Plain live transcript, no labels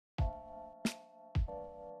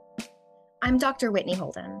I'm Dr. Whitney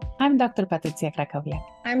Holden. I'm Dr. Patricia Krakowiak.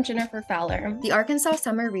 I'm Jennifer Fowler. The Arkansas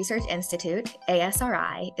Summer Research Institute,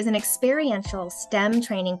 ASRI, is an experiential STEM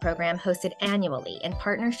training program hosted annually in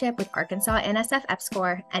partnership with Arkansas NSF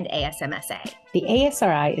EPSCoR and ASMSA. The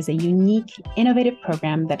ASRI is a unique, innovative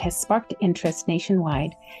program that has sparked interest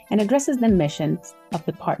nationwide and addresses the missions of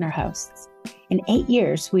the partner hosts. In 8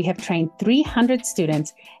 years, we have trained 300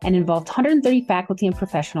 students and involved 130 faculty and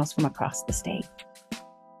professionals from across the state.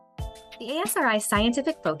 The ASRI's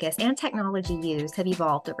scientific focus and technology used have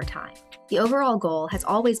evolved over time. The overall goal has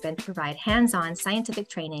always been to provide hands-on scientific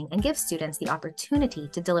training and give students the opportunity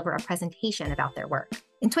to deliver a presentation about their work.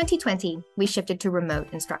 In 2020, we shifted to remote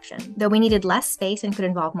instruction. Though we needed less space and could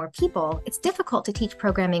involve more people, it's difficult to teach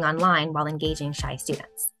programming online while engaging shy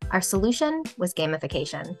students. Our solution was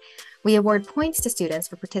gamification. We award points to students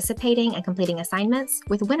for participating and completing assignments,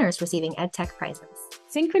 with winners receiving EdTech prizes.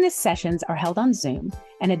 Synchronous sessions are held on Zoom,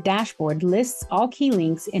 and a dashboard lists all key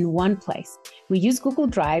links in one place. We use Google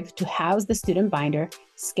Drive to house the student binder,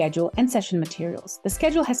 schedule, and session materials. The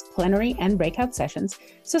schedule has plenary and breakout sessions,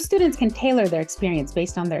 so students can tailor their experience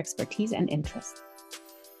based on their expertise and interests.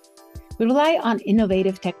 We rely on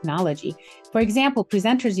innovative technology. For example,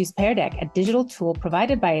 presenters use Pear Deck, a digital tool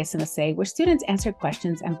provided by ASMSA where students answer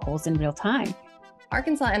questions and polls in real time.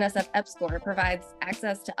 Arkansas NSF EPSCoR provides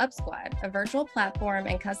access to UpSquad, a virtual platform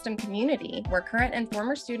and custom community where current and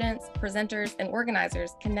former students, presenters, and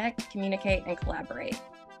organizers connect, communicate, and collaborate.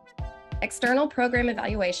 External program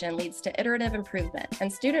evaluation leads to iterative improvement,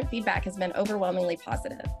 and student feedback has been overwhelmingly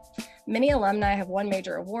positive. Many alumni have won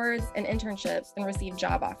major awards and internships and received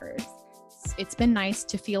job offers. It's been nice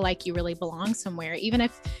to feel like you really belong somewhere, even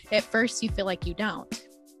if at first you feel like you don't.